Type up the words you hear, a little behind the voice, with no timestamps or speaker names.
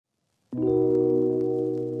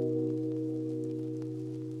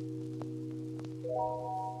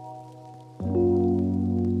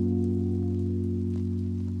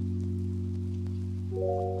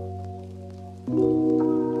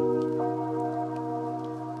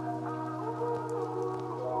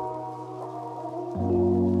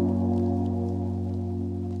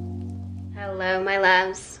Hello my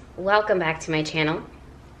loves, welcome back to my channel.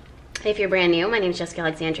 If you're brand new, my name is Jessica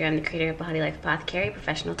Alexandria. I'm the creator of Body Life Apothecary,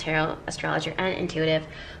 professional tarot, astrologer, and intuitive.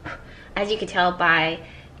 As you can tell by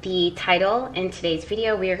the title in today's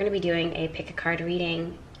video, we are going to be doing a pick a card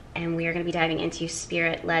reading, and we are going to be diving into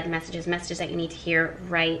spirit-led messages that you need to hear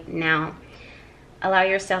right now. Allow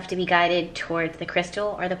yourself to be guided towards the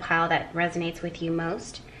crystal or the pile that resonates with you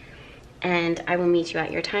most, and I will meet you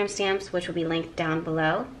at your timestamps, which will be linked down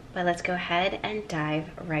below. But let's go ahead and dive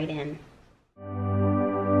right in.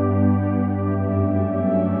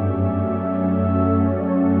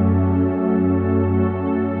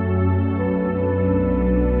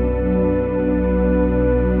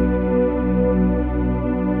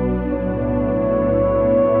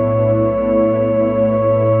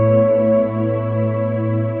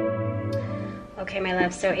 Okay, my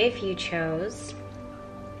love, so if you chose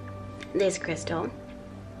this crystal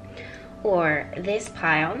or this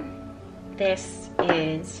pile, this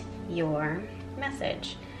is your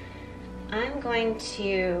message. I'm going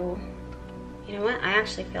to, you know what, I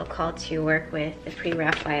actually feel called to work with the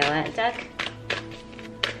pre-Raphaelite deck.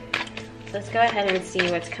 Let's go ahead and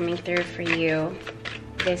see what's coming through for you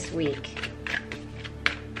this week.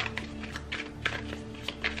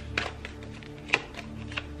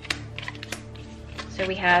 So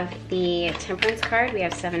we have the Temperance card, we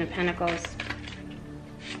have Seven of Pentacles,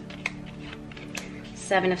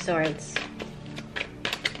 Seven of Swords,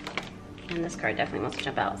 and this card definitely wants to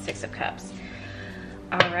jump out, Six of Cups.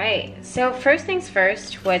 All right, so first things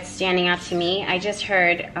first, what's standing out to me, I just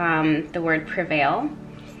heard the word prevail.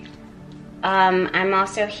 I'm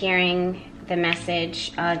also hearing the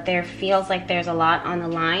message, there feels like there's a lot on the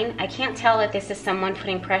line. I can't tell if this is someone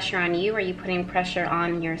putting pressure on you or you putting pressure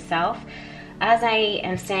on yourself. As I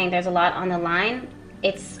am saying, there's a lot on the line.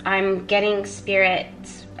 I'm getting spirit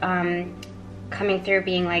coming through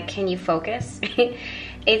being like, can you focus?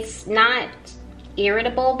 It's not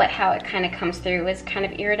irritable, but how it kind of comes through is kind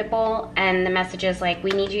of irritable, and the message is like,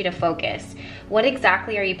 we need you to focus. What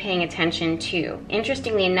exactly are you paying attention to?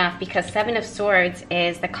 Interestingly enough, because Seven of Swords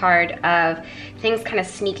is the card of things kind of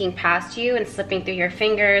sneaking past you and slipping through your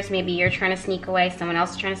fingers. Maybe you're trying to sneak away, someone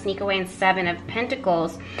else is trying to sneak away, and Seven of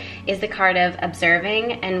Pentacles is the card of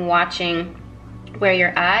observing and watching where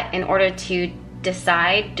you're at in order to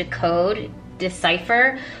decide, decode,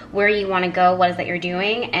 decipher where you want to go, what is that you're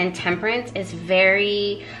doing. And Temperance is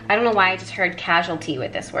very, I don't know why I just heard casualty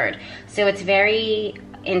with this word. So it's very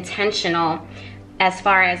intentional as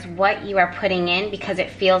far as what you are putting in, because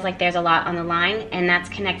it feels like there's a lot on the line, and that's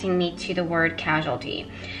connecting me to the word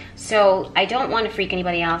casualty. So I don't want to freak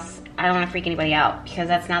anybody else. I don't want to freak anybody out, because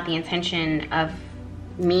that's not the intention of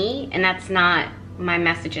me, and that's not my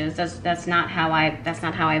messages. That's not how I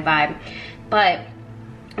vibe. But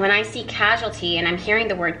when I see casualty and I'm hearing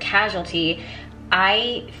the word casualty,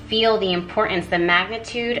 I feel the importance, the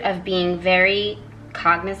magnitude of being very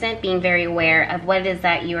cognizant, being very aware of what it is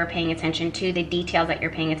that you are paying attention to, the details that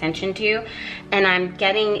you're paying attention to. And I'm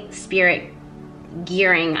getting spirit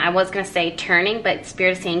gearing. I was going to say turning, but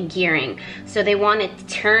spirit is saying gearing. So they want to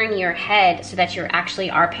turn your head so that you actually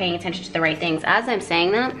are paying attention to the right things. As I'm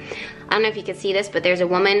saying that, I don't know if you can see this, but there's a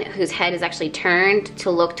woman whose head is actually turned to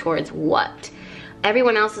look towards what?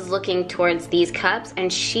 Everyone else is looking towards these cups,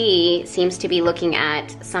 and she seems to be looking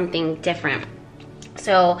at something different.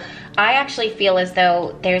 So I actually feel as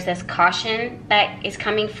though there's this caution that is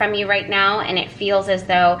coming from you right now, and it feels as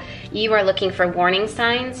though you are looking for warning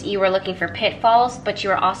signs, you are looking for pitfalls, but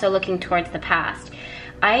you are also looking towards the past.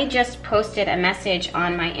 I just posted a message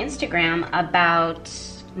on my Instagram about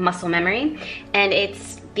muscle memory, and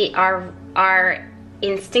it's our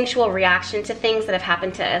instinctual reaction to things that have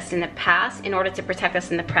happened to us in the past in order to protect us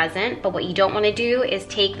in the present. But what you don't want to do is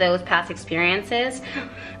take those past experiences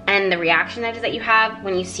and the reaction that you have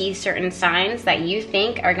when you see certain signs that you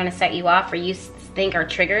think are going to set you off or you think are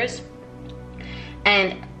triggers,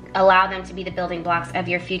 and allow them to be the building blocks of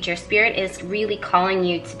your future. Spirit is really calling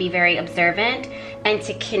you to be very observant and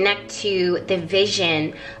to connect to the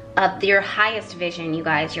vision of your highest vision, you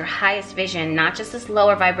guys, your highest vision, not just this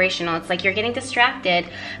lower vibrational. It's like you're getting distracted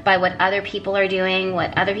by what other people are doing,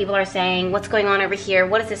 what other people are saying, what's going on over here,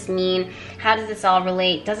 what does this mean, how does this all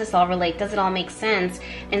relate, does this all relate, does it all make sense?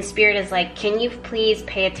 And Spirit is like, can you please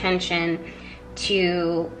pay attention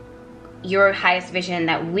to your highest vision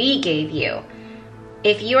that we gave you?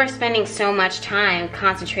 If you are spending so much time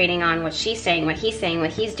concentrating on what she's saying, what he's saying,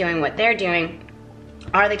 what he's doing, what they're doing,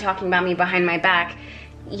 are they talking about me behind my back?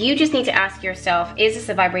 You just need to ask yourself, is this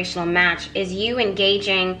a vibrational match? Is you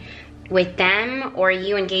engaging with them, or are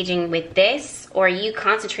you engaging with this, or are you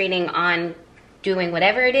concentrating on doing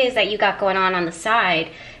whatever it is that you got going on the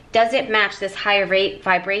side does it match this higher rate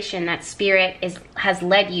vibration that spirit has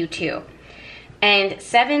led you to? And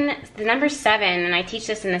 7, the number 7, and I teach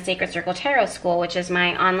this in the Sacred Circle Tarot School, which is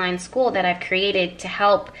my online school that I've created to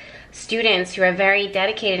help students who are very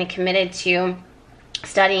dedicated and committed to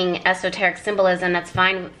studying esoteric symbolism that's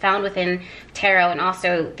found within tarot and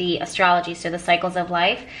also the astrology, so the cycles of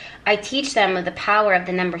life. I teach them of the power of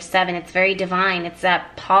the number 7. It's very divine. It's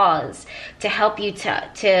that pause to help you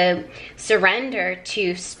to surrender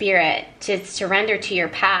to spirit, to surrender to your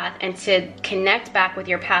path, and to connect back with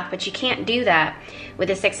your path. But you can't do that with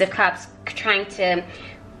the 6 of Cups, trying to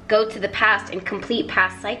go to the past and complete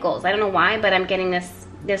past cycles. I don't know why, but I'm getting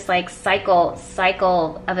this like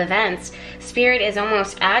cycle of events. Spirit is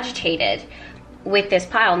almost agitated with this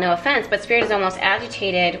pile. No offense, but spirit is almost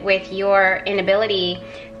agitated with your inability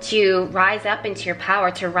to rise up into your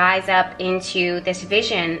power, to rise up into this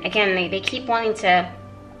vision. Again, they keep wanting to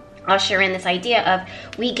usher in this idea of,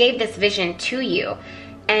 we gave this vision to you,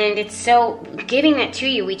 and it's so, giving it to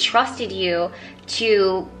you, we trusted you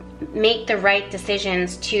to make the right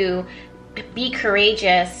decisions, to be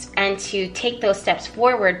courageous, and to take those steps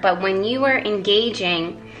forward. But when you are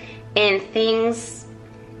engaging in things,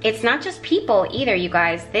 it's not just people either, you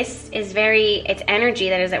guys. This is it's energy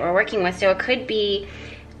that we're working with. So it could be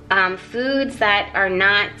foods that are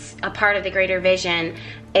not a part of the greater vision.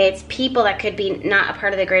 It's people that could be not a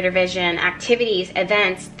part of the greater vision, activities,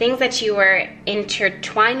 events, things that you are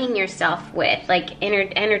intertwining yourself with, like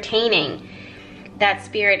entertaining. That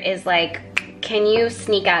spirit is like, can you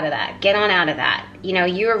sneak out of that? Get on out of that. You know,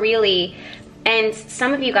 you're really, and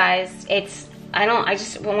some of you guys, I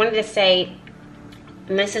just wanted to say,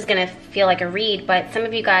 and this is gonna feel like a read, but some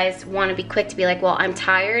of you guys want to be quick to be like, well, I'm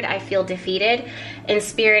tired, I feel defeated, and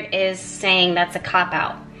spirit is saying that's a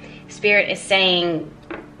cop-out. Spirit is saying,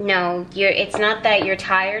 no, it's not that you're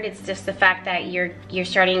tired, it's just the fact that you're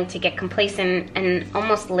starting to get complacent and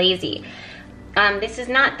almost lazy. This is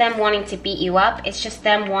not them wanting to beat you up, it's just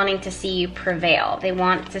them wanting to see you prevail. They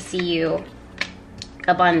want to see you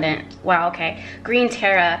abundant. Wow, okay. Green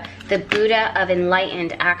Terra, the Buddha of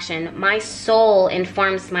enlightened action. My soul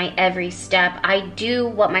informs my every step. I do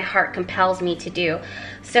what my heart compels me to do.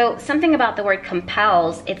 So something about the word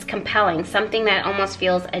compels, it's compelling, something that almost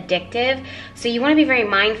feels addictive. So you want to be very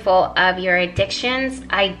mindful of your addictions.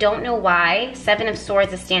 I don't know why. 7 of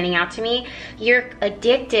Swords is standing out to me. You're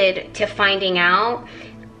addicted to finding out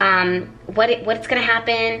what's going to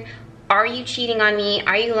happen. Are you cheating on me?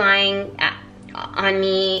 Are you lying on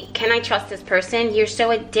me? Can I trust this person? You're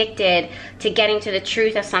so addicted to getting to the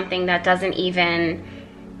truth of something that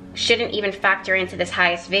shouldn't even factor into this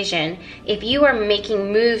highest vision. If you are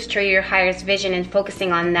making moves to your highest vision and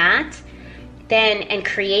focusing on that, and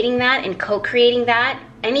creating that and co-creating that,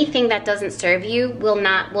 anything that doesn't serve you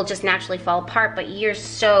will just naturally fall apart. But you're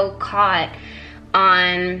so caught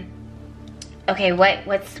on, okay,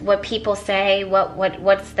 what people say,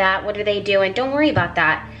 what's that, what are they doing? Don't worry about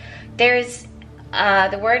that. There's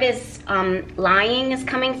the word is lying is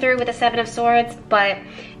coming through with the 7 of Swords, but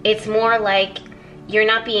it's more like you're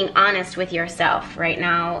not being honest with yourself right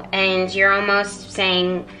now, and you're almost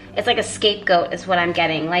saying, it's like a scapegoat is what I'm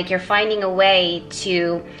getting. Like you're finding a way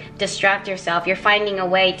to distract yourself. You're finding a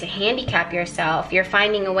way to handicap yourself. You're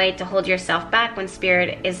finding a way to hold yourself back when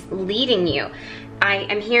spirit is leading you. I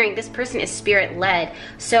am hearing this person is spirit led.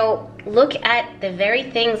 So look at the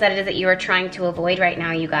very things that it is that you are trying to avoid right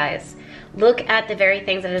now, you guys. Look at the very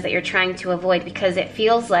things that it is that you're trying to avoid, because it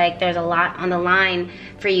feels like there's a lot on the line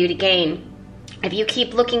for you to gain. If you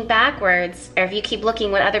keep looking backwards, or if you keep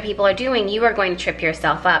looking what other people are doing, you are going to trip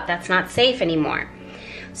yourself up. That's not safe anymore.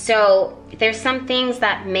 So there's some things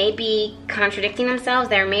that may be contradicting themselves.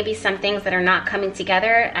 There may be some things that are not coming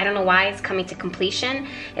together. I don't know why it's coming to completion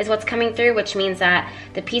is what's coming through, which means that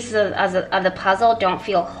the pieces of the puzzle don't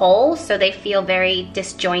feel whole, so they feel very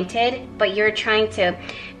disjointed, but you're trying to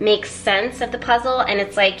make sense of the puzzle, and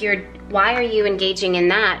it's like why are you engaging in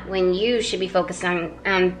that when you should be focused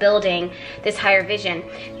on building this higher vision?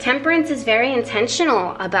 Temperance is very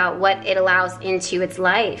intentional about what it allows into its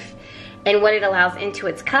life and what it allows into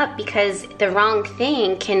its cup, because the wrong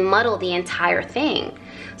thing can muddle the entire thing.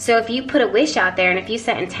 So if you put a wish out there and if you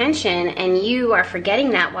set intention and you are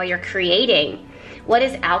forgetting that while you're creating, what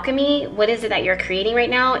is alchemy? What is it that you're creating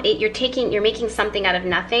right now? You're making something out of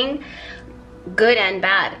nothing, good and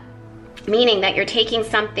bad. Meaning that you're taking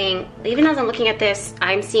something, even as I'm looking at this,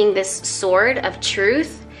 I'm seeing this sword of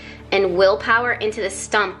truth and willpower into the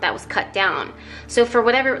stump that was cut down. So for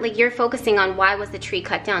whatever, like you're focusing on why was the tree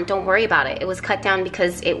cut down, don't worry about it. It was cut down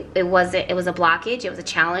because it was a blockage, it was a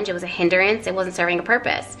challenge, it was a hindrance, it wasn't serving a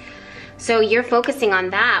purpose. So you're focusing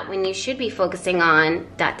on that when you should be focusing on ...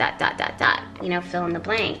 you know, fill in the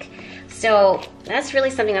blank. So that's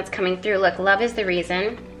really something that's coming through. Look, love is the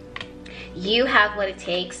reason. You have what it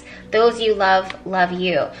takes. Those you love, love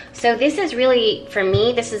you. So this is really, for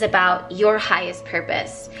me, this is about your highest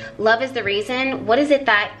purpose. Love is the reason. What is it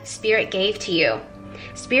that Spirit gave to you?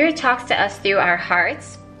 Spirit talks to us through our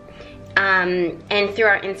hearts and through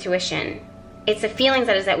our intuition. It's the feelings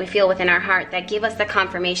that we feel within our heart that give us the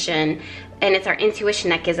confirmation, and it's our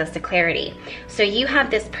intuition that gives us the clarity. So you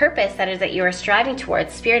have this purpose that you are striving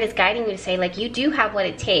towards. Spirit is guiding you to say, like, you do have what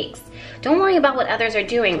it takes. Don't worry about what others are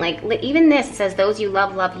doing. Like, even this says, those you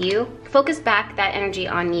love, love you. Focus back that energy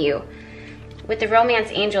on you. With the romance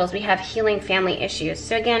angels, we have healing family issues.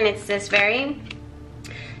 So again, it's this very...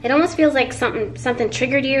 It almost feels like something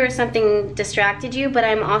triggered you or something distracted you, but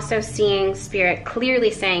I'm also seeing Spirit clearly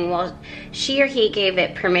saying, well, she or he gave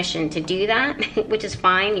it permission to do that, which is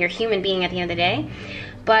fine. You're a human being at the end of the day.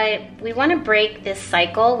 But we want to break this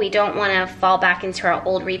cycle. We don't want to fall back into our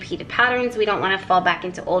old repeated patterns. We don't want to fall back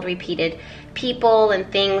into old repeated people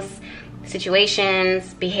and things,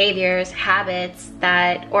 situations, behaviors, habits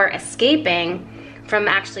or escaping from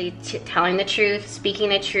actually telling the truth, speaking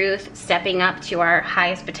the truth, stepping up to our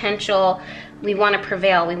highest potential. We want to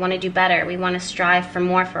prevail. We want to do better. We want to strive for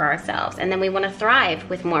more for ourselves. And then we want to thrive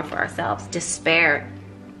with more for ourselves. Despair.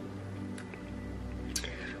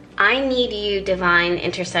 I need you, divine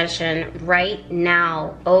intercession, right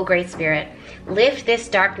now, oh great Spirit. Lift this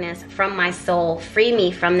darkness from my soul. Free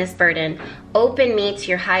me from this burden. Open me to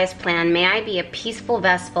your highest plan. May I be a peaceful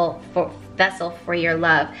vessel for your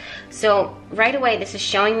love. So right away, this is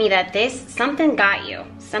showing me that something got you.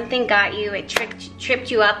 Something got you. It tripped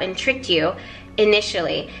you up and tricked you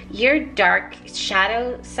initially. Your dark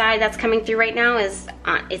shadow side that's coming through right now is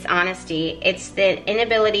honesty. It's the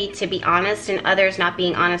inability to be honest and others not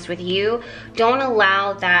being honest with you. Don't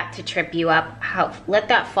allow that to trip you up. Let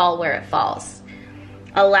that fall where it falls.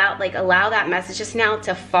 Allow that message just now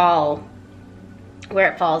to fall where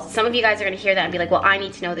it falls. Some of you guys are going to hear that and be like, well, I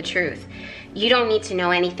need to know the truth. You don't need to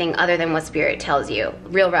know anything other than what Spirit tells you.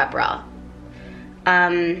 Real rep raw.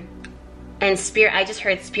 And Spirit, I just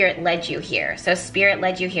heard Spirit led you here. So Spirit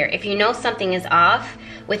led you here. If you know something is off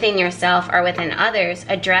within yourself or within others,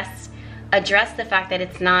 address the fact that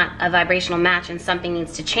it's not a vibrational match and something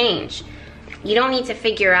needs to change. You don't need to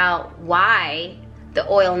figure out why the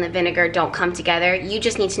oil and the vinegar don't come together. You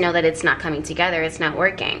just need to know that it's not coming together. It's not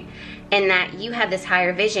working. And that you have this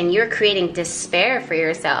higher vision. You're creating despair for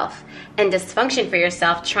yourself and dysfunction for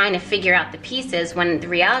yourself, trying to figure out the pieces, when the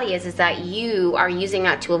reality is that you are using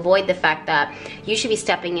that to avoid the fact that you should be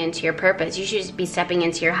stepping into your purpose. You should be stepping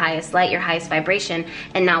into your highest light, your highest vibration,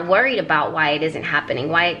 and not worried about why it isn't happening.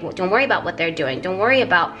 Don't worry about what they're doing. Don't worry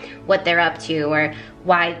about what they're up to or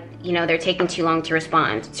why, they're taking too long to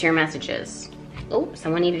respond to your messages. Oh,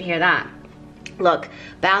 someone needed to hear that. Look,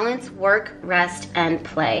 balance, work, rest, and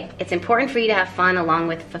play. It's important for you to have fun along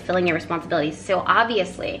with fulfilling your responsibilities. So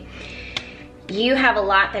obviously, you have a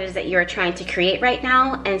lot that you're trying to create right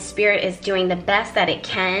now, and Spirit is doing the best that it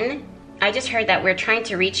can. I just heard that we're trying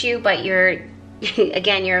to reach you, but you're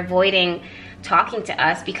avoiding talking to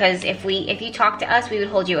us, because if you talk to us, we would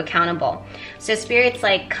hold you accountable. So Spirit's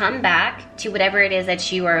like, come back to whatever it is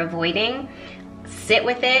that you are avoiding, sit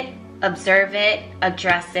with it, observe it,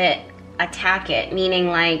 address it, attack it, meaning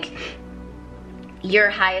like your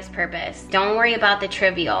highest purpose. Don't worry about the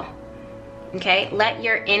trivial. Okay? Let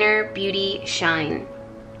your inner beauty shine.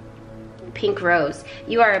 Pink rose.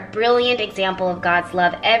 You are a brilliant example of God's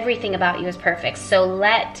love. Everything about you is perfect. So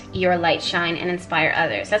let your light shine and inspire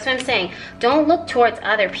others. That's what I'm saying. Don't look towards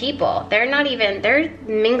other people. They're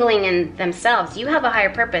mingling in themselves. You have a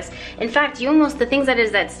higher purpose. In fact, the things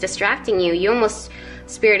that's distracting you,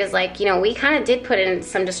 Spirit is like, we kind of did put in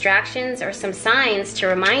some distractions or some signs to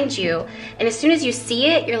remind you. And as soon as you see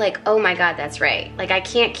it, you're like, oh my God, that's right. Like, I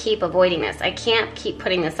can't keep avoiding this. I can't keep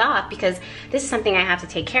putting this off because this is something I have to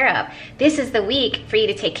take care of. This is the week for you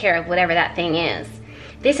to take care of whatever that thing is.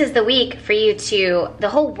 This is the week for you the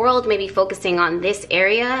whole world may be focusing on this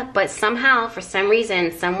area, but somehow, for some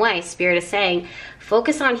reason, some way, Spirit is saying,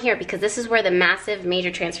 focus on here, because this is where the massive,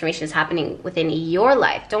 major transformation is happening within your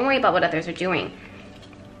life. Don't worry about what others are doing.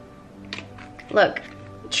 Look,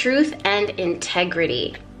 truth and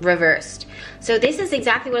integrity reversed. So this is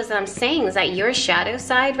exactly what I'm saying, is that your shadow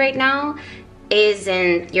side right now is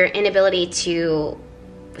in your inability to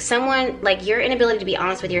your inability to be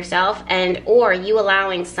honest with yourself, or you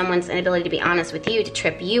allowing someone's inability to be honest with you to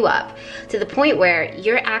trip you up to the point where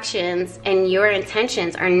you're actions and your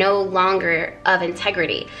intentions are no longer of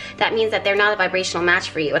integrity. That means that they're not a vibrational match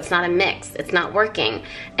for you. It's not a mix. It's not working.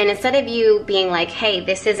 And instead of you being like, hey,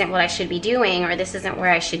 this isn't what I should be doing, or this isn't where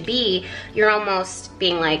I should be, you're almost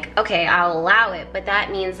being like, okay, I'll allow it. But that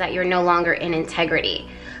means that you're no longer in integrity.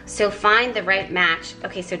 So find the right match.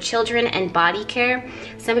 Okay, so children and body care.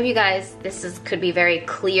 Some of you guys, could be very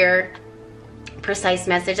clear, precise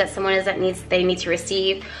message that someone they need to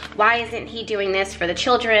receive. Why isn't he doing this for the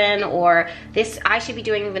children? Or this, I should be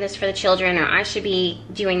doing this for the children, or I should be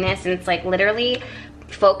doing this. And it's like, literally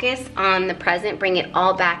focus on the present, bring it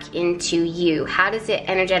all back into you. How does it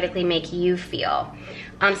energetically make you feel?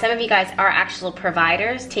 Some of you guys are actual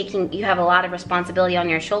providers, you have a lot of responsibility on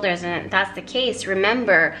your shoulders, and if that's the case,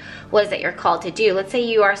 remember what is that you're called to do. Let's say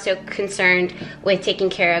you are so concerned with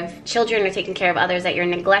taking care of children or taking care of others that you're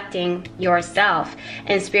neglecting yourself,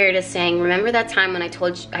 and Spirit is saying, remember that time when I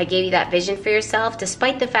gave you that vision for yourself?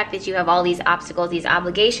 Despite the fact that you have all these obstacles, these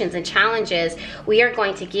obligations and challenges, we are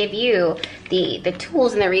going to give you the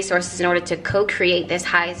tools and the resources in order to co-create this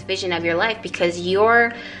highest vision of your life, because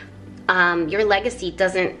your legacy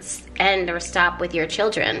doesn't end or stop with your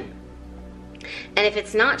children. And if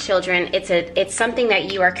it's not children, it's something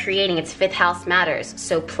that you are creating. It's fifth house matters.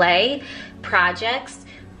 So play, projects,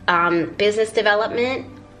 business development,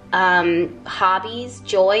 hobbies,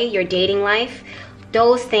 joy, your dating life,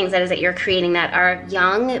 those things that you're creating that are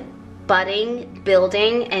young, budding,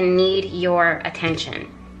 building, and need your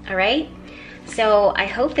attention. All right? So I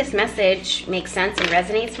hope this message makes sense and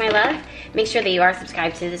resonates, my love. Make sure that you are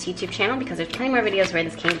subscribed to this YouTube channel, because there's plenty more videos where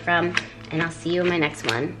this came from, and I'll see you in my next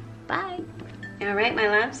one. Bye. All right, my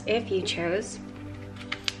loves, if you chose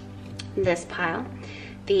this pile,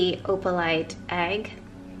 the opalite egg,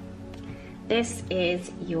 this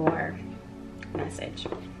is your message.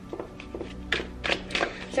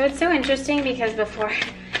 So it's so interesting, because before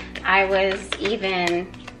I was even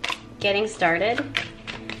getting started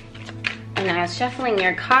and I was shuffling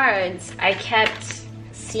your cards, I kept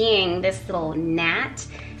seeing this little gnat,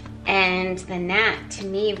 and the gnat to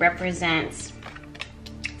me represents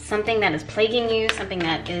something that is plaguing you, something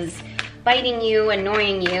that is biting you,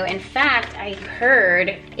 annoying you. In fact, I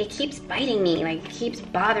heard it keeps biting me, like it keeps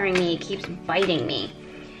bothering me, it keeps biting me.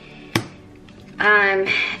 And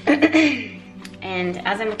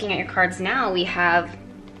as I'm looking at your cards now, we have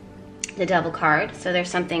the Devil card, so there's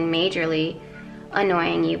something majorly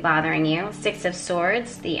annoying you, bothering you. Six of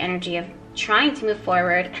Swords, the energy of trying to move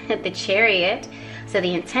forward, the Chariot, so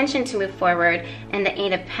the intention to move forward, and the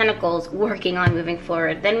Eight of Pentacles, working on moving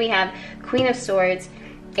forward. Then we have Queen of Swords,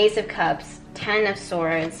 Ace of Cups, Ten of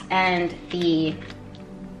Swords, and the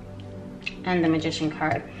Magician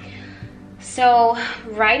card. So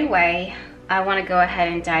right away, I want to go ahead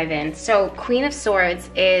and dive in. So Queen of Swords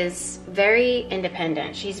is very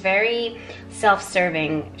independent. She's very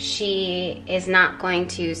self-serving. She is not going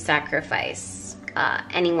to sacrifice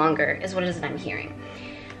any longer, is what it is that I'm hearing.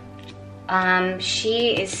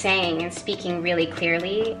 She is saying and speaking really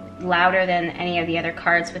clearly, louder than any of the other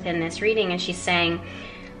cards within this reading, and she's saying,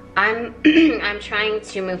 I'm trying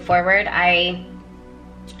to move forward. I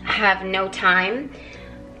have no time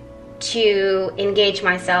to engage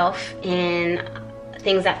myself in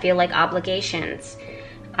things that feel like obligations.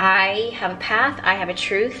 I have a path, I have a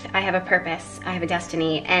truth, I have a purpose, I have a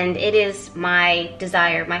destiny, and it is my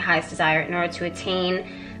desire, my highest desire, in order to attain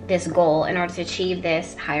this goal, in order to achieve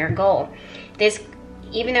this higher goal.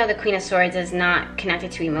 Even though the Queen of Swords is not connected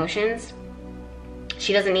to emotions,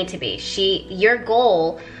 she doesn't need to be. Your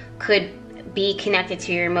goal could be connected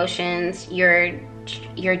to your emotions, your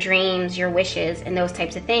dreams, your wishes, and those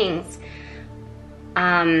types of things.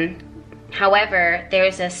 However,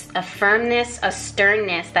 there's a firmness, a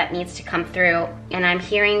sternness that needs to come through, and I'm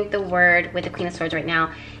hearing the word with the Queen of Swords right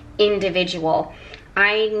now, individual.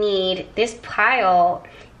 This pile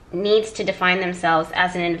needs to define themselves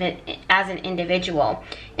as an individual.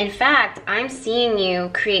 In fact, I'm seeing you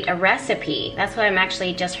create a recipe. That's what I'm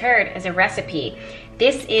actually just heard, as a recipe.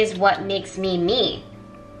 This is what makes me me.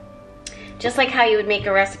 Just like how you would make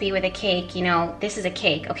a recipe with a cake, you know, this is a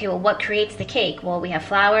cake. Okay, well, what creates the cake? Well, we have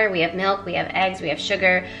flour, we have milk, we have eggs, we have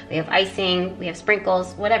sugar, we have icing, we have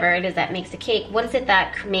sprinkles, whatever it is that makes a cake. What is it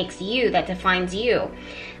that makes you, that defines you?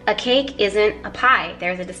 A cake isn't a pie.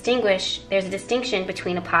 There's a distinction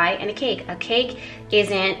between a pie and a cake. A cake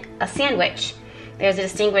isn't a sandwich. There's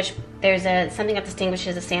something that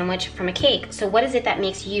distinguishes a sandwich from a cake. So what is it that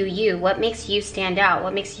makes you you? What makes you stand out?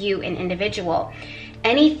 What makes you an individual?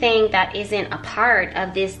 Anything that isn't a part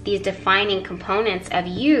of these defining components of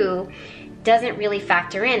you doesn't really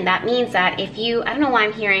factor in. That means that if you, I don't know why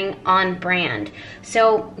I'm hearing on brand.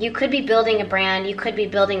 So you could be building a brand, you could be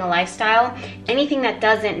building a lifestyle. Anything that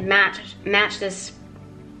doesn't match this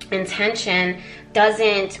intention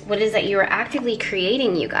doesn't, what is that you are actively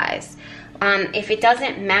creating, you guys? If it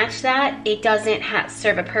doesn't match that, it doesn't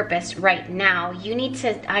serve a purpose right now. You need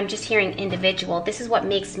to, I'm just hearing individual. This is what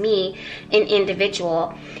makes me an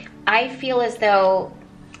individual. I feel as though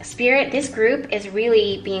Spirit, this group is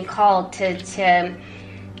really being called to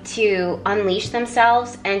unleash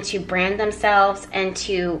themselves and to brand themselves and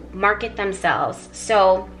to market themselves.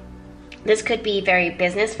 So this could be very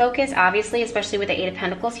business focused, obviously, especially with the Eight of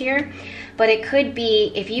Pentacles here. But it could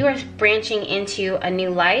be, if you are branching into a new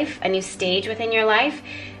life, a new stage within your life,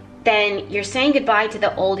 then you're saying goodbye to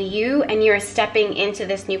the old you and you're stepping into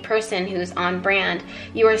this new person who's on brand.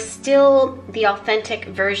 You are still the authentic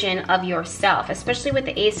version of yourself, especially with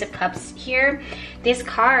the Ace of Cups here. This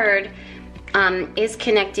card is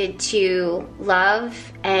connected to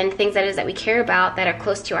love and things that we care about that are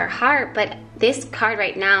close to our heart, but this card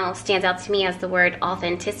right now stands out to me as the word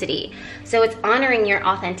authenticity. So it's honoring your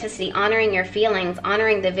authenticity, honoring your feelings,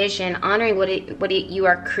 honoring the vision, honoring what you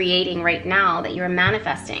are creating right now, that you are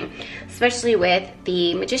manifesting, especially with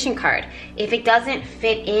the Magician card. If it doesn't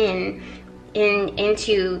fit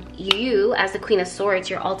into you as the Queen of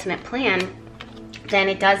Swords, your ultimate plan, then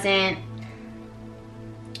it doesn't,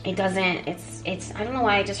 it's I don't know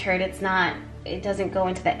why I just heard it doesn't go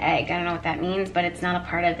into the egg. I don't know what that means, but it's not a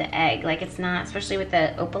part of the egg. Like, it's not, especially with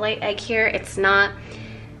the opalite egg here, it's not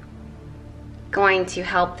going to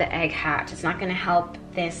help the egg hatch. It's not going to help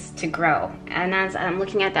this to grow. And as I'm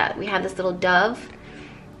looking at that, we have this little dove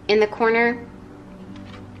in the corner.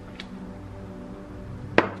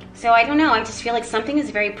 So I don't know, I just feel like something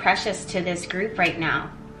is very precious to this group right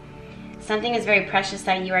now. Something is very precious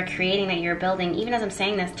that you are creating, that you're building. Even as I'm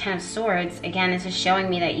saying this, Ten of Swords, again, this is showing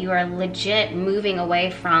me that you are legit moving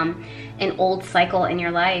away from an old cycle in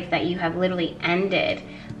your life that you have literally ended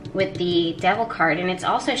with the Devil card. And it's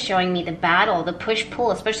also showing me the battle, the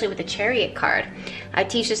push-pull, especially with the Chariot card. I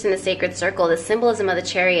teach this in the Sacred Circle, the symbolism of the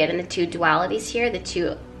Chariot and the two dualities here, the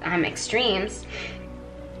two extremes.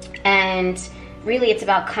 And really it's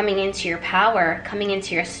about coming into your power, coming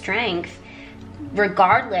into your strength,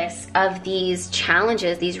 regardless of these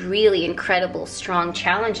challenges, these really incredible, strong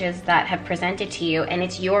challenges that have presented to you. And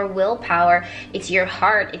it's your willpower, it's your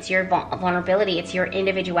heart, it's your vulnerability, it's your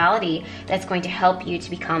individuality that's going to help you to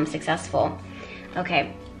become successful.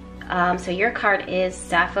 Okay, so your card is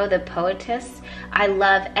Sappho the Poetess. I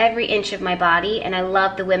love every inch of my body and I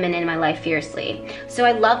love the women in my life fiercely. So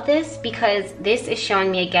I love this because this is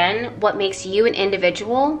showing me again what makes you an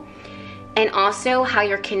individual, and also how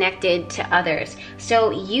you're connected to others.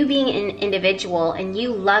 So you being an individual and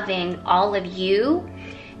you loving all of you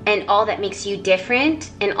and all that makes you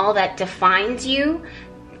different and all that defines you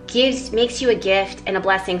makes you a gift and a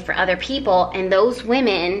blessing for other people. And those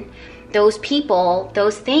women, those people,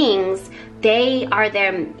 those things, they're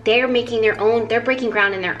making their own, they're breaking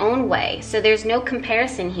ground in their own way. So there's no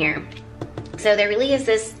comparison here. So there really is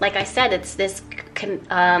this, like I said, it's this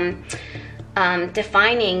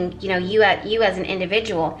defining, you as an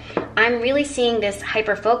individual. I'm really seeing this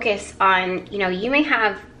hyper focus on, you may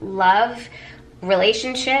have love,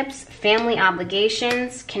 relationships, family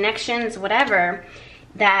obligations, connections, whatever,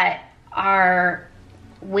 that are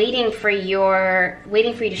waiting for you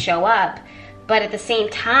to show up. But at the same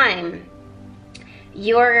time,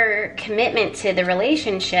 your commitment to the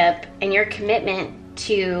relationship and your commitment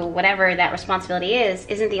to whatever that responsibility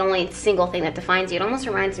isn't the only single thing that defines you. It almost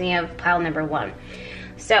reminds me of pile number 1.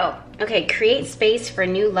 So, okay, create space for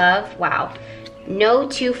new love. Wow. No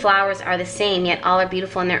two flowers are the same, yet all are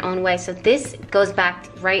beautiful in their own way. So this goes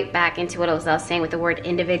right back into what I was saying with the word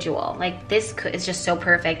individual. Like, this is just so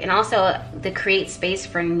perfect. And also the create space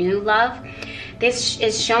for new love. This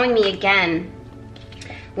is showing me again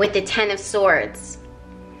with the Ten of Swords,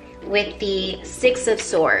 with the Six of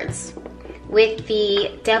Swords, with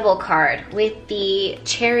the Devil card, with the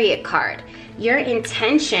Chariot card. Your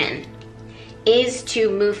intention is to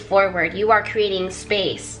move forward. You are creating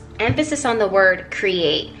space. Emphasis on the word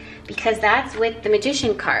create, because that's with the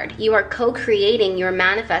Magician card. You are co-creating, you're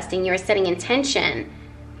manifesting, you're setting intention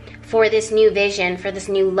for this new vision, for this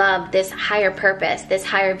new love, this higher purpose, this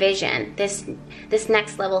higher vision, this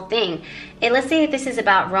next level thing. And let's say this is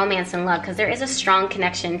about romance and love, because there is a strong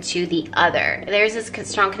connection to the other. There's this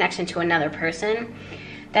strong connection to another person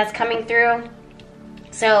that's coming through.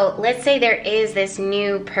 So let's say there is this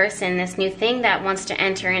new person, this new thing that wants to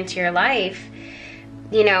enter into your life.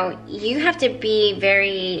 You have to be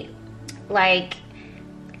very,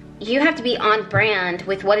 you have to be on brand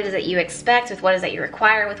with what it is that you expect, with what it is that you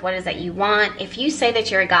require, with what it is that you want. If you say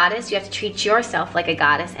that you're a goddess, you have to treat yourself like a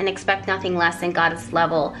goddess and expect nothing less than goddess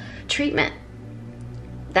level treatment.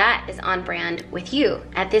 That is on brand with you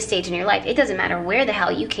at this stage in your life. It doesn't matter where the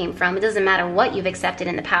hell you came from. It doesn't matter what you've accepted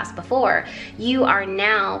in the past before. You are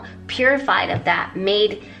now purified of that,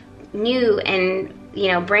 made new and, you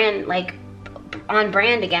know, brand, like on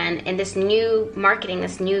brand again in this new marketing,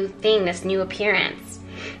 this new thing, this new appearance.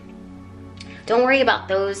 Don't worry about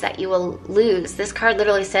those that you will lose. This card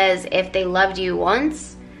literally says if they loved you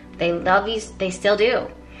once, they love you, they still do.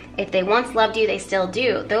 If they once loved you, they still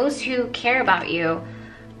do. Those who care about you,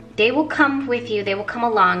 they will come with you, they will come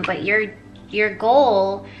along, but your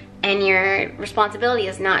goal and your responsibility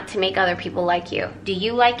is not to make other people like you. Do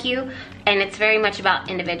you like you? And it's very much about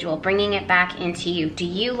individual, bringing it back into you. Do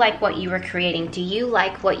you like what you are creating? Do you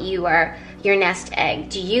like what you are, your nest egg?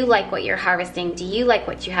 Do you like what you're harvesting? Do you like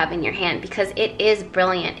what you have in your hand? Because it is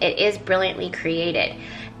brilliant. It is brilliantly created.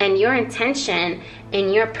 And your intention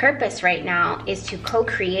and your purpose right now is to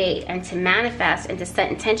co-create and to manifest and to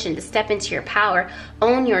set intention, to step into your power,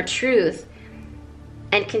 own your truth,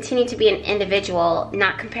 and continue to be an individual,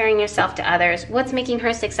 not comparing yourself to others. What's making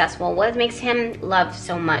her successful? What makes him loved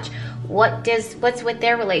so much? What's with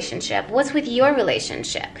their relationship? What's with your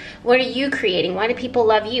relationship? What are you creating? Why do people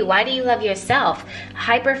love you? Why do you love yourself?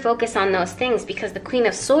 Hyper focus on those things, because the Queen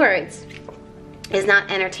of Swords is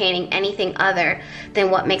not entertaining anything other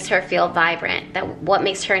than what makes her feel vibrant, that what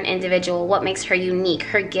makes her an individual, what makes her unique,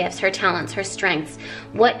 her gifts, her talents, her strengths,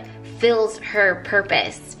 what fills her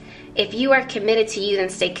purpose. If you are committed to you, then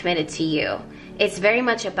stay committed to you. It's very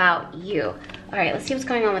much about you. All right, let's see what's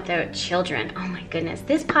going on with the children. Oh my goodness.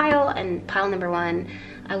 This pile and pile number 1,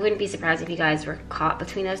 I wouldn't be surprised if you guys were caught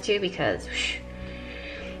between those two, because whoosh.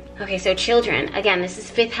 Okay, so children. Again, this is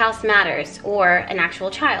 5th house matters, or an actual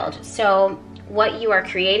child. So what you are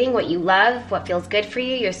creating, what you love, what feels good for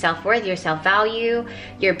you, your self-worth, your self-value,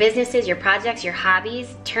 your businesses, your projects, your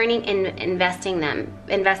hobbies, turning and investing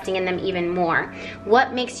in them even more.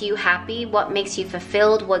 What makes you happy? What makes you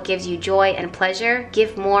fulfilled? What gives you joy and pleasure?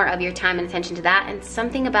 Give more of your time and attention to that. And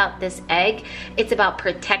something about this egg, it's about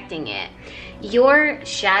protecting it. Your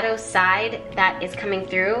shadow side that is coming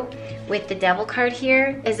through with the Devil card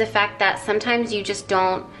here is the fact that sometimes you just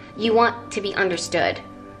don't, you want to be understood.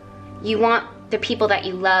 You want the people that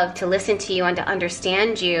you love to listen to you and to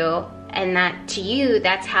understand you, and that to you,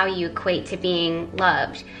 that's how you equate to being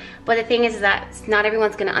loved. But the thing is that not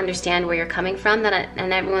everyone's going to understand where you're coming from,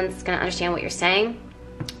 and everyone's going to understand what you're saying.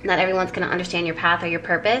 Not everyone's going to understand your path or your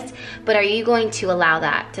purpose, but are you going to allow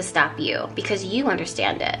that to stop you? Because you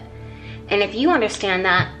understand it. And if you understand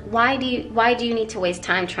that, why do you need to waste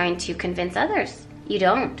time trying to convince others? You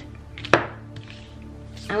don't.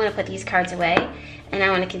 I want to put these cards away, and I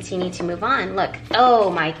want to continue to move on. Look, oh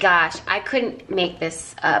my gosh, I couldn't make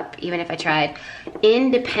this up even if I tried.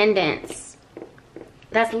 Independence.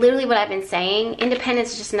 That's literally what I've been saying.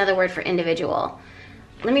 Independence is just another word for individual.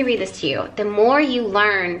 Let me read this to you. The more you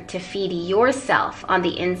learn to feed yourself on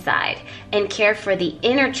the inside and care for the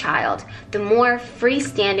inner child, the more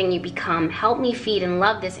freestanding you become. Help me feed and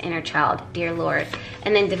love this inner child, dear Lord.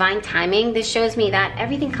 And then divine timing. This shows me that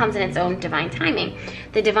everything comes in its own divine timing.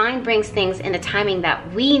 The divine brings things in a timing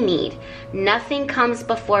that we need. Nothing comes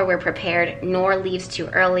before we're prepared, nor leaves too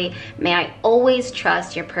early. May I always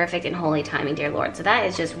trust your perfect and holy timing, dear Lord. So that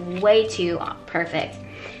is just way too perfect.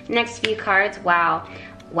 Next few cards, wow.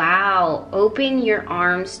 Wow, open your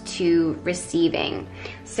arms to receiving.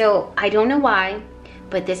 So I don't know why,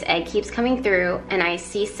 but this egg keeps coming through, and I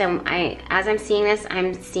see as I'm seeing this,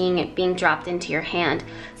 I'm seeing it being dropped into your hand.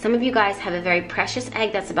 Some of you guys have a very precious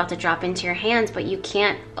egg that's about to drop into your hands, but you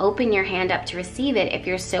can't open your hand up to receive it if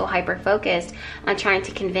you're so hyper-focused on trying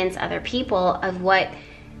to convince other people of what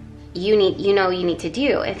you need to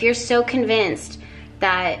do. If you're so convinced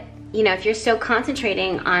that, if you're so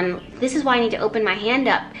concentrating on, this is why I need to open my hand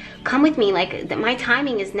up, come with me, like my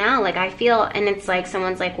timing is now, like I feel, and it's like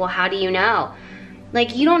someone's like, well, how do you know?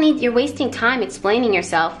 Like, you're wasting time explaining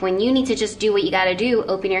yourself when you need to just do what you gotta do,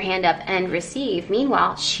 open your hand up and receive.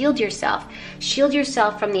 Meanwhile, shield yourself. Shield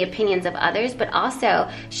yourself from the opinions of others, but also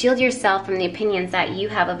shield yourself from the opinions that you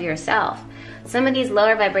have of yourself. Some of these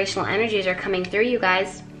lower vibrational energies are coming through, you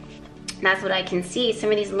guys. That's what I can see.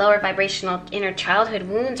 Some of these lower vibrational inner childhood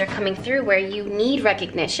wounds are coming through where you need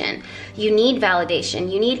recognition, you need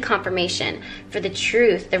validation, you need confirmation for the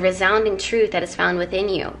truth, the resounding truth that is found within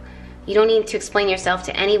you. You don't need to explain yourself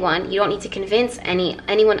to anyone. You don't need to convince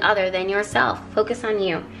anyone other than yourself. Focus on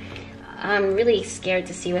you. I'm really scared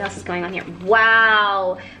to see what else is going on here.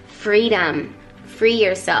 Wow, freedom. Free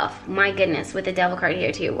yourself. My goodness, with the devil card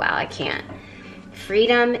here too. Wow, I can't.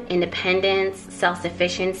 Freedom, independence,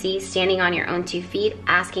 self-sufficiency, standing on your own 2 feet,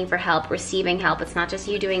 asking for help, receiving help. It's not just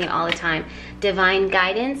you doing it all the time. Divine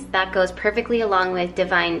guidance, that goes perfectly along with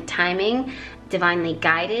divine timing, divinely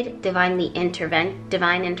guided, divine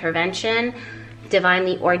intervention,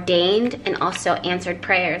 divinely ordained, and also answered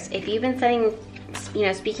prayers. If you've been setting,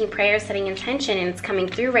 speaking prayers, setting intention, and it's coming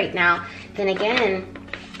through right now, then again,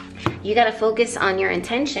 you got to focus on your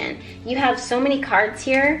intention. You have so many cards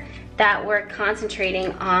here that were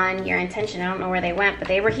concentrating on your intention. I don't know where they went, but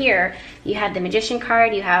they were here. You had the Magician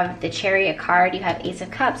card, you have the Chariot card, you have Ace of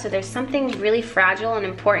Cups. So there's something really fragile and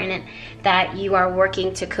important that you are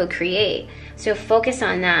working to co-create. So focus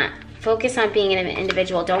on that. Focus on being an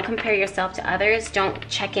individual. Don't compare yourself to others. Don't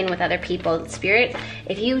check in with other people. Spirit,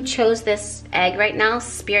 if you chose this egg right now,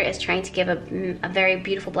 Spirit is trying to give a very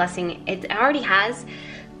beautiful blessing. It already has.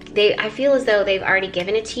 I feel as though they've already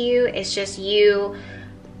given it to you. It's just you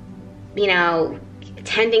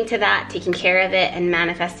tending to that, taking care of it, and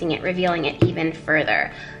manifesting it, revealing it even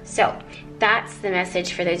further. So that's the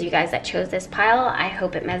message for those of you guys that chose this pile. I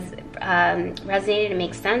hope it resonated and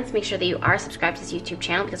makes sense. Make sure that you are subscribed to this YouTube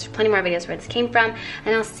channel because there's plenty more videos where this came from,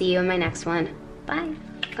 and I'll see you in my next one. Bye.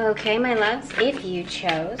 Okay, my loves, if you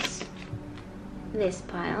chose this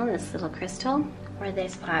pile, this little crystal, or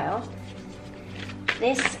this pile,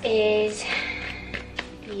 this is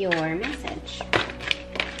your message.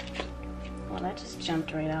 Well, that just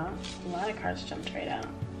jumped right out. A lot of cards jumped right out.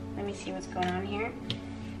 Let me see what's going on here.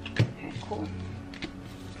 Alright, cool.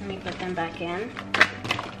 Let me put them back in.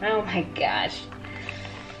 Oh my gosh.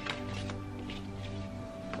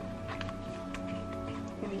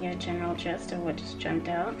 Let me get a general gist of what just jumped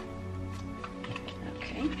out.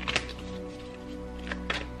 Okay.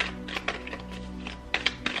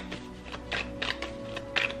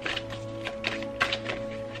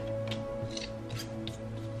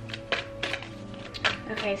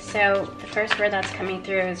 Okay, so the first word that's coming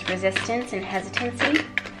through is resistance and hesitancy.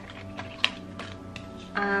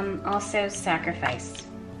 Also, sacrifice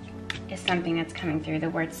is something that's coming through, the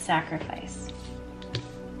word sacrifice.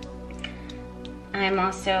 I'm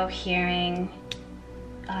also hearing,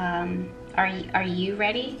 are you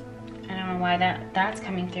ready? I don't know why that's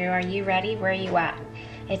coming through. Are you ready? Where are you at?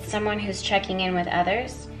 It's someone who's checking in with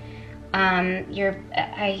others.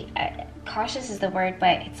 Cautious is the word,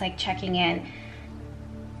 but it's like checking in.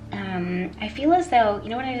 I feel as though, you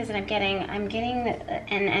know what it is that I'm getting? I'm getting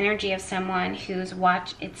an energy of someone who's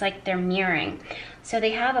it's like they're mirroring. So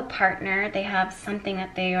they have a partner, they have something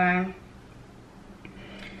that they are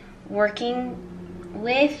working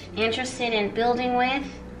with, interested in building with,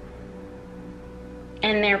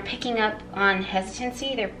 and they're picking up on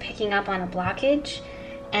hesitancy, they're picking up on a blockage,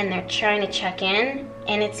 and they're trying to check in,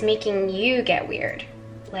 and it's making you get weird.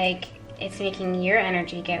 Like, it's making your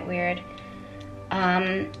energy get weird.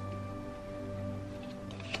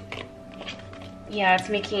 Yeah,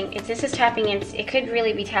 this is tapping into, it could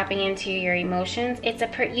really be tapping into your emotions.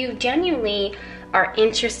 You genuinely are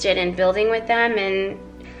interested in building with them and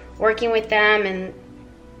working with them and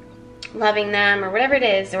loving them or whatever it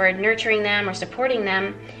is, or nurturing them or supporting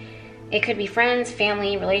them. It could be friends,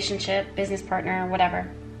 family, relationship, business partner,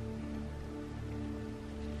 whatever.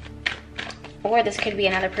 Or this could be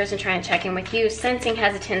another person trying to check in with you, sensing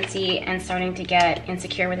hesitancy and starting to get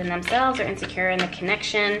insecure within themselves or insecure in the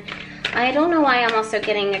connection. I don't know why I'm also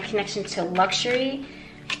getting a connection to luxury,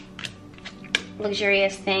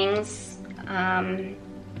 luxurious things.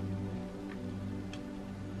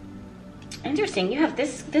 Interesting. You have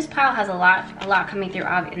this pile has a lot coming through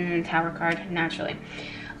in the Tower card naturally.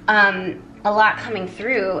 A lot coming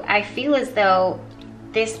through. I feel as though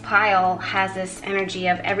this pile has this energy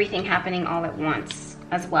of everything happening all at once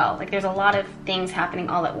as well. Like there's a lot of things happening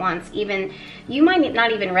all at once. Even you might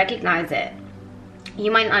not even recognize it. You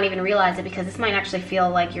might not even realize it because this might actually feel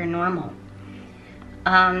like you're normal.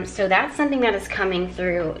 So that's something that is coming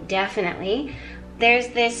through, definitely. There's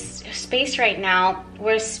this space right now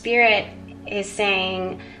where Spirit is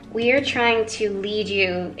saying, we are trying to lead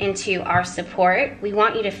you into our support. We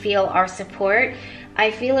want you to feel our support.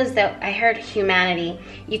 I feel as though I heard humanity.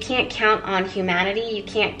 You can't count on humanity. You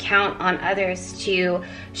can't count on others to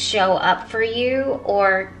show up for you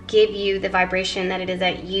or give you the vibration that it is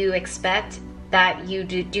that you expect, that you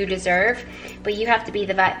do deserve. But you have to be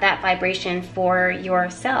that vibration for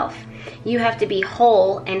yourself. You have to be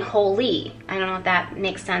whole and holy. I don't know if that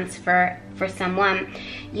makes sense for someone.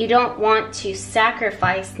 You don't want to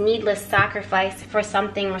sacrifice, needless sacrifice for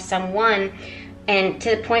something or someone, and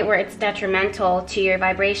to the point where it's detrimental to your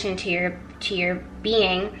vibration, to your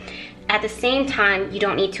being. at the same time, you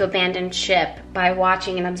don't need to abandon ship by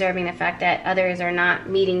watching and observing the fact that others are not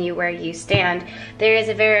meeting you where you stand. There is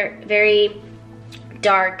a very, very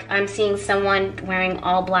dark, I'm seeing someone wearing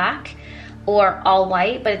all black or all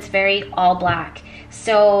white, but it's very all black.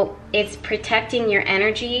 So it's protecting your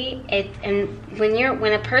energy. And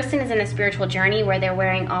when a person is in a spiritual journey where they're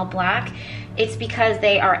wearing all black, it's because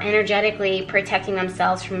they are energetically protecting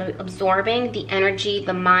themselves from absorbing the energy,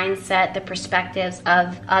 the mindset, the perspectives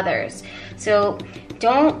of others. So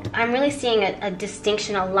I'm really seeing a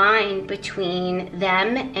distinction, a line between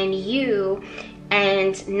them and you,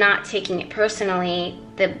 and not taking it personally.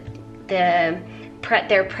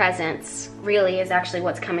 Their presence really is actually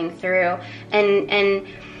what's coming through. And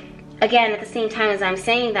again, at the same time as I'm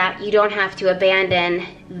saying that, you don't have to abandon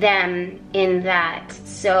them in that.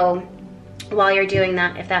 So while you're doing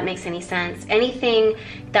that, if that makes any sense, anything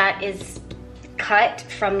that is cut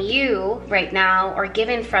from you right now or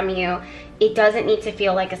given from you, it doesn't need to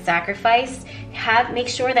feel like a sacrifice. Make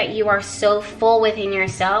sure that you are so full within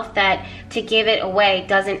yourself that to give it away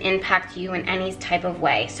doesn't impact you in any type of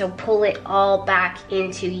way. So pull it all back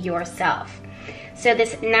into yourself. So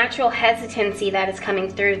this natural hesitancy that is coming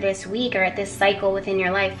through this week or at this cycle within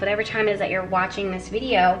your life, whatever time it is that you're watching this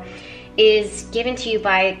video, is given to you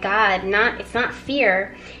by God. It's not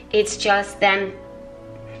fear, it's just them,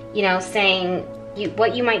 saying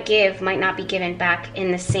what you might give might not be given back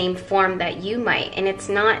in the same form that you might. And it's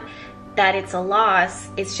not that it's a loss,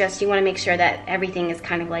 it's just you want to make sure that everything is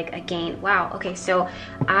kind of like a gain. Wow, okay, so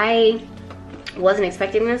I wasn't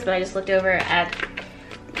expecting this, but I just looked over at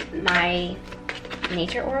my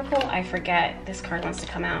nature oracle. I forget, this card wants to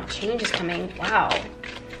come out. Change is coming. Wow.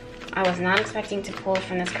 I was not expecting to pull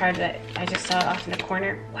from this card, but I just saw it off in the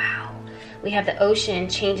corner. Wow. We have the ocean,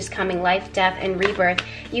 change is coming, life, death, and rebirth.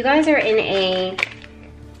 You guys are in a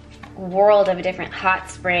world of different hot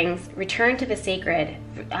springs. Return to the sacred.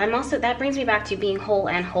 That brings me back to being whole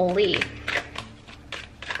and holy.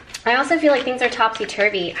 I also feel like things are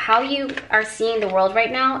topsy-turvy. How you are seeing the world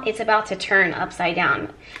right now, it's about to turn upside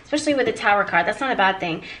down. Especially with the Tower card. That's not a bad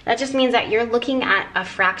thing. That just means that you're looking at a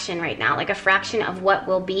fraction right now, like a fraction of what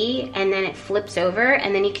will be, and then it flips over,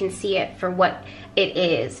 and then you can see it for what it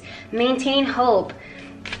is. Maintain hope.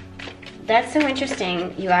 That's so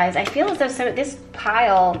interesting, you guys. I feel as though this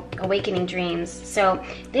pile, awakening dreams. So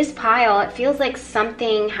this pile, it feels like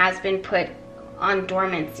something has been put on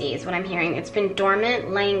dormancy is what I'm hearing. It's been dormant,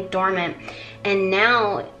 laying dormant, and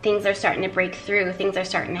now things are starting to break through. Things are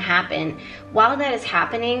starting to happen. While that is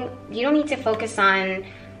happening, you don't need to focus on,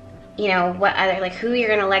 what other, like who you're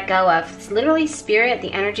gonna let go of. It's literally spirit,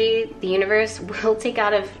 the energy, the universe will take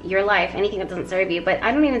out of your life anything that doesn't serve you. But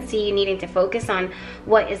I don't even see you needing to focus on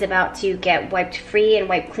what is about to get wiped free and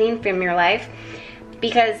wiped clean from your life,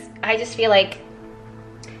 because I just feel like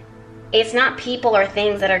it's not people or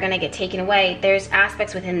things that are going to get taken away. There's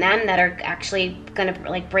aspects within them that are actually going to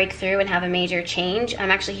like break through and have a major change.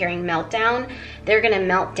 I'm actually hearing meltdown. They're going to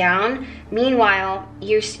melt down. Meanwhile,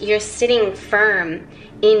 you're sitting firm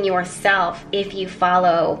in yourself if you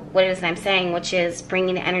follow what it is that I'm saying, which is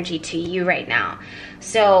bringing the energy to you right now.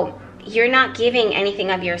 So you're not giving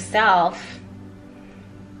anything of yourself.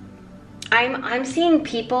 I'm seeing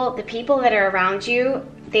the people that are around you,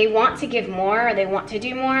 they want to give more or they want to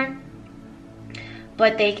do more,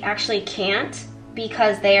 but they actually can't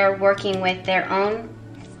because they are working with their own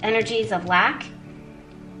energies of lack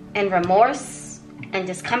and remorse and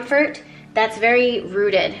discomfort. That's very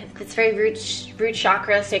rooted. It's very root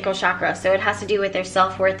chakra, sacral chakra. So it has to do with their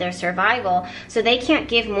self-worth, their survival. So they can't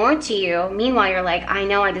give more to you. Meanwhile, you're like, I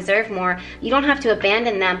know I deserve more. You don't have to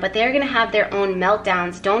abandon them, but they're going to have their own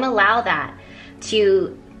meltdowns. Don't allow that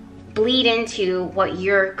to bleed into what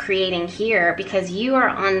you're creating here, because you are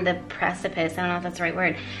on the precipice. I don't know if that's the right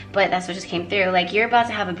word, but that's what just came through. Like, you're about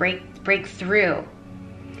to have a breakthrough.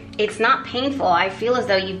 It's not painful. I feel as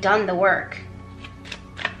though you've done the work.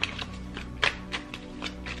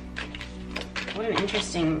 What an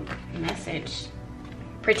interesting message.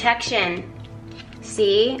 Protection.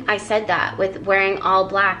 See, I said that with wearing all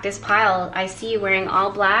black. This pile, I see you wearing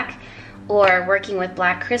all black or working with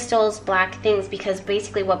black crystals, black things, because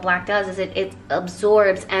basically what black does is it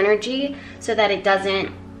absorbs energy so that it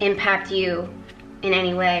doesn't impact you in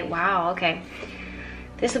any way. Wow, okay.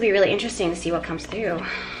 This will be really interesting to see what comes through.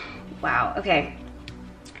 Wow, okay.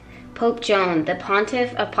 Pope Joan, the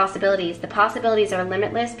pontiff of possibilities. The possibilities are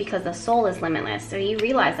limitless because the soul is limitless. So you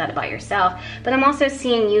realize that about yourself. But I'm also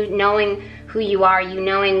seeing you knowing who you are, you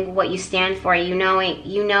knowing what you stand for, you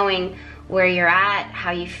knowing where you're at,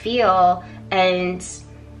 how you feel, and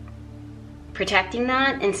protecting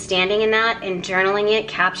that and standing in that and journaling it,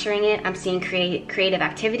 capturing it. I'm seeing creative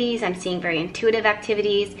activities. I'm seeing very intuitive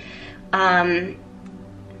activities. I'm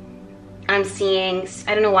seeing,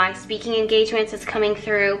 I don't know why, speaking engagements is coming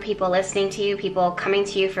through, people listening to you, people coming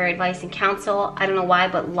to you for advice and counsel. I don't know why,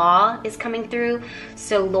 but law is coming through.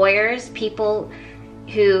 So lawyers, people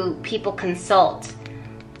who people consult.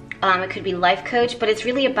 It could be life coach, but it's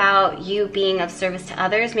really about you being of service to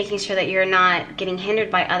others, making sure that you're not getting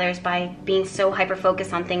hindered by others by being so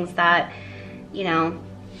hyper-focused on things that, you know,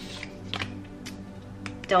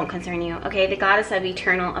 don't concern you. Okay, the goddess of the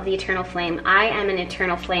eternal flame. I am an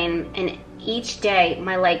eternal flame, and each day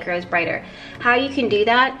my light grows brighter. How you can do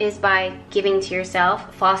that is by giving to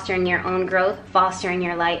yourself, fostering your own growth, fostering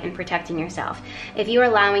your light, and protecting yourself. If you are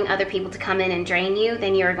allowing other people to come in and drain you,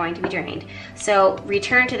 then you are going to be drained. So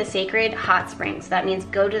return to the sacred hot springs. That means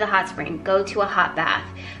go to the hot spring, go to a hot bath,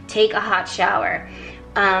 take a hot shower.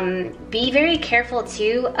 Be very careful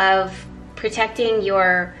too of protecting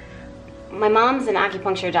your, my mom's an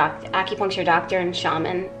acupuncture doctor and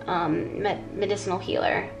shaman, medicinal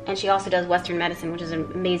healer, and she also does Western medicine, which is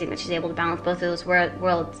amazing that she's able to balance both of those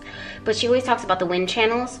worlds. But she always talks about the wind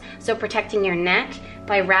channels, so protecting your neck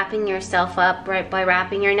by wrapping yourself up, right, by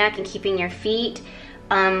wrapping your neck and keeping your feet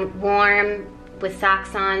warm with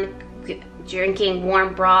socks on, drinking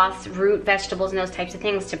warm broths, root vegetables, and those types of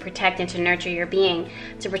things to protect and to nurture your being,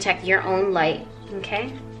 to protect your own light,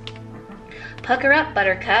 okay? Pucker up,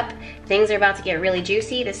 buttercup. Things are about to get really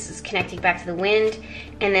juicy. This is connecting back to the wind.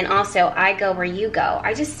 And then also, I go where you go.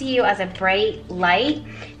 I just see you as a bright light,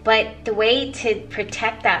 but the way to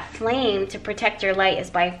protect that flame, to protect your light,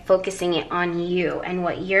 is by focusing it on you and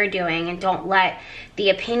what you're doing, and don't let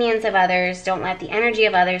the opinions of others, don't let the energy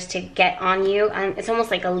of others to get on you. It's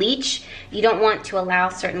almost like a leech. You don't want to allow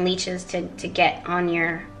certain leeches to get on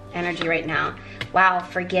your energy right now. Wow,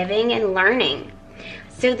 forgiving and learning.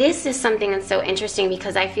 So this is something that's so interesting,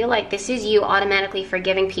 because I feel like this is you automatically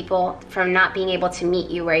forgiving people from not being able to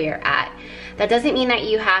meet you where you're at. That doesn't mean that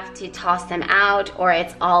you have to toss them out or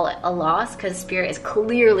it's all a loss, because Spirit is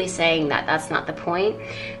clearly saying that that's not the point.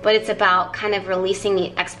 But it's about kind of releasing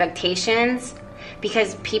the expectations,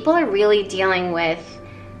 because people are really dealing with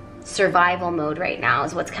survival mode right now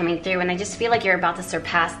is what's coming through, and I just feel like you're about to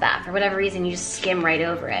surpass that. For whatever reason, you just skim right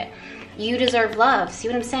over it. You deserve love. See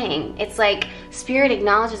what I'm saying? It's like Spirit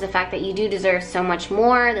acknowledges the fact that you do deserve so much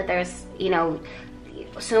more, that there's, you know,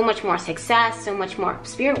 so much more success, so much more.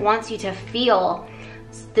 Spirit wants you to feel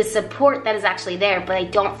the support that is actually there, but I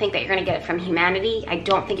don't think that you're going to get it from humanity. I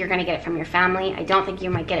don't think you're going to get it from your family. I don't think you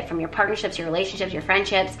might get it from your partnerships, your relationships, your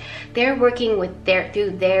friendships. They're working with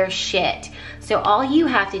through their shit. So all you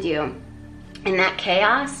have to do in that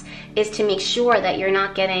chaos is to make sure that you're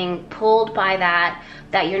not getting pulled by that,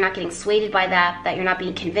 that you're not getting swayed by that, that you're not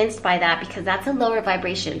being convinced by that, because that's a lower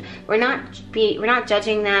vibration. We're not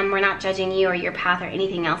judging them, we're not judging you or your path or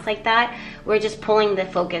anything else like that. We're just pulling the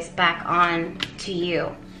focus back on to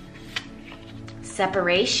you.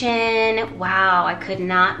 Separation. Wow, I could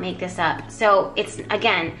not make this up. So it's,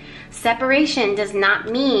 again, separation does not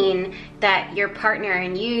mean that your partner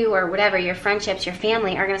and you or whatever, your friendships, your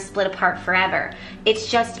family are going to split apart forever.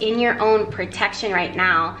 It's just in your own protection right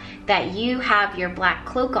now that you have your black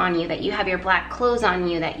cloak on you, that you have your black clothes on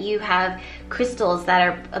you, that you have crystals that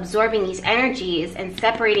are absorbing these energies and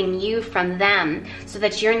separating you from them so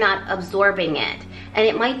that you're not absorbing it. And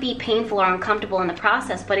it might be painful or uncomfortable in the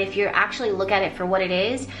process, but if you actually look at it for what it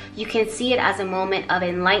is, you can see it as a moment of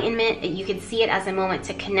enlightenment. You can see it as a moment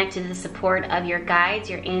to connect to the support of your guides,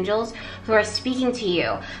 your angels, who are speaking to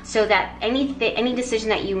you, so that any decision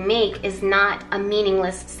that you make is not a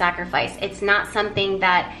meaningless sacrifice. It's not something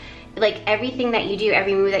that, like, everything that you do,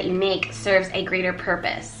 every move that you make serves a greater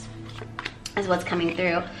purpose, is what's coming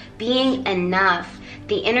through. Being enough.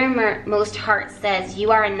 The innermost heart says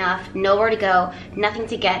you are enough, nowhere to go, nothing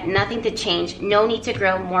to get, nothing to change, no need to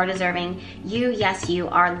grow, more deserving. You, yes, you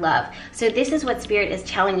are love. So this is what Spirit is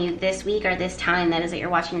telling you this week or this time that is that you're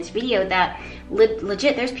watching this video, that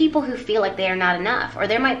legit, there's people who feel like they are not enough, or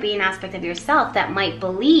there might be an aspect of yourself that might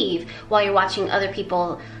believe, while you're watching other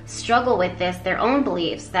people struggle with this, their own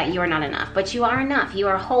beliefs, that you are not enough. But you are enough. You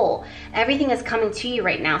are whole. Everything is coming to you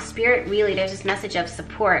right now. Spirit, really, there's this message of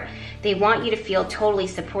support. They want you to feel totally fully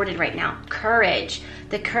supported right now. Courage,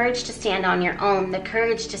 the courage to stand on your own, the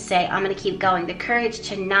courage to say, I'm going to keep going, the courage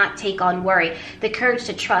to not take on worry, the courage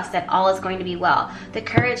to trust that all is going to be well, the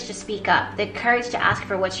courage to speak up, the courage to ask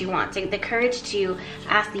for what you want, the courage to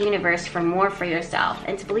ask the universe for more for yourself,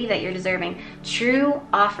 and to believe that you're deserving. True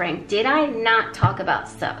offering. Did I not talk about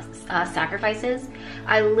sacrifices?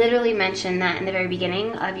 I literally mentioned that in the very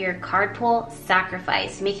beginning of your card pull.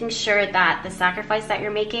 Sacrifice, making sure that the sacrifice that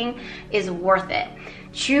you're making is worth it.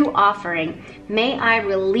 True offering. May I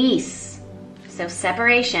release, so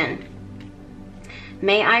separation.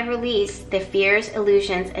 May I release the fears,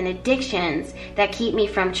 illusions, and addictions that keep me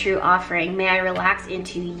from true offering. May I relax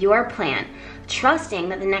into your plan, trusting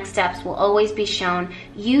that the next steps will always be shown.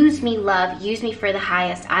 Use me, love. Use me for the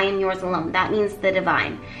highest. I am yours alone. That means the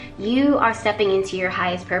divine. You are stepping into your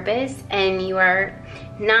highest purpose, and you are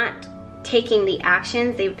not taking the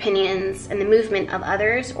actions, the opinions, and the movement of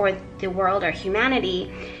others or the world or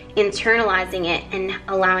humanity, internalizing it and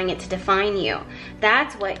allowing it to define you.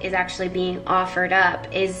 That's what is actually being offered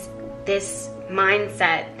up, is this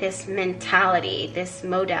mindset, this mentality, this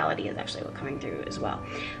modality is actually what coming through as well.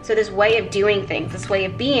 So this way of doing things, this way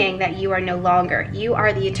of being, that you are no longer. You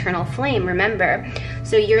are the eternal flame, remember?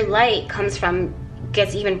 So your light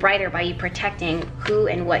gets even brighter by you protecting who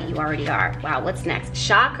and what you already are. Wow, what's next?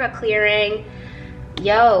 Chakra clearing.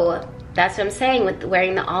 Yo, that's what I'm saying with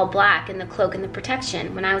wearing the all black and the cloak and the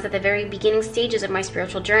protection. When I was at the very beginning stages of my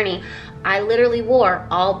spiritual journey, I literally wore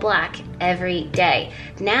all black every day.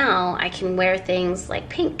 Now I can wear things like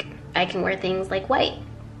pink. I can wear things like white.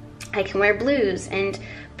 I can wear blues and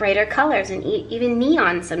brighter colors and even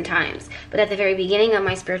neon sometimes. But at the very beginning of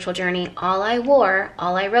my spiritual journey, all I wore,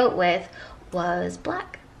 all I wrote with was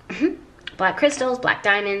black. Black crystals, black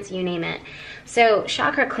diamonds, you name it. So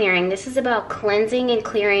chakra clearing, this is about cleansing and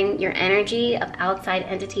clearing your energy of outside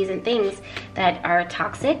entities and things that are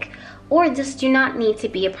toxic or just do not need to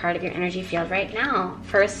be a part of your energy field right now.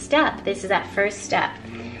 First step, this is that first step.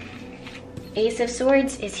 Ace of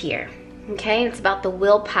Swords is here. Okay, it's about the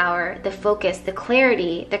willpower, the focus, the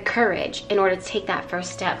clarity, the courage in order to take that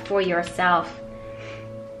first step for yourself.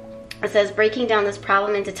 It says breaking down this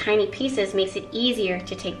problem into tiny pieces makes it easier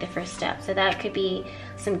to take the first step. So that could be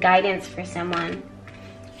some guidance for someone.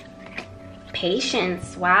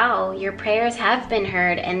 Patience. Wow, your prayers have been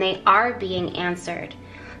heard and they are being answered.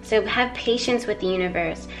 So have patience with the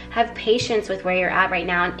universe. Have patience with where you're at right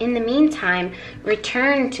now. And in the meantime,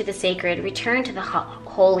 return to the sacred, return to the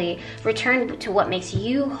holy, return to what makes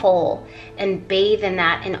you whole and bathe in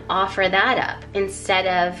that and offer that up instead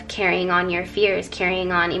of carrying on your fears,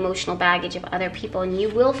 carrying on emotional baggage of other people. And you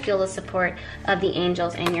will feel the support of the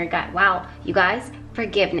angels and your gut. Wow, you guys,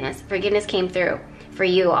 forgiveness. Forgiveness came through for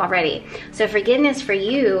you already. So forgiveness for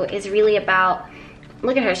you is really about,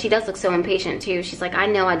 look at her, she does look so impatient too. She's like, I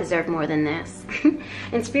know I deserve more than this.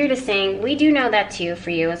 And Spirit is saying, we do know that too for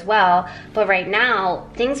you as well. But right now,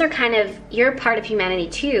 things are kind of, you're part of humanity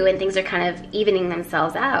too, and things are kind of evening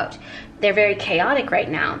themselves out. They're very chaotic right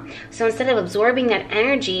now. So instead of absorbing that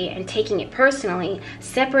energy and taking it personally,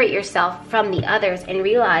 separate yourself from the others and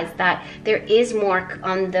realize that there is more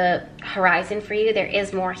on the horizon for you. There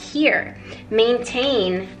is more here.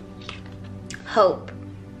 Maintain hope,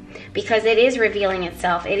 because it is revealing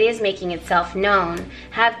itself. It is making itself known.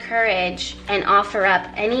 Have courage and offer up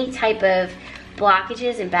any type of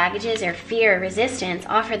blockages and baggages or fear or resistance.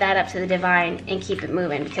 Offer that up to the divine and keep it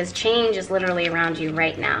moving, because change is literally around you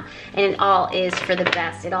right now. And it all is for the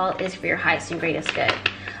best. It all is for your highest and greatest good.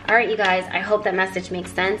 All right, you guys, I hope that message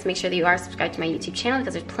makes sense. Make sure that you are subscribed to my YouTube channel,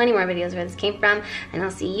 because there's plenty more videos where this came from. And I'll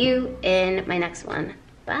see you in my next one.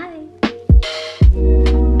 Bye.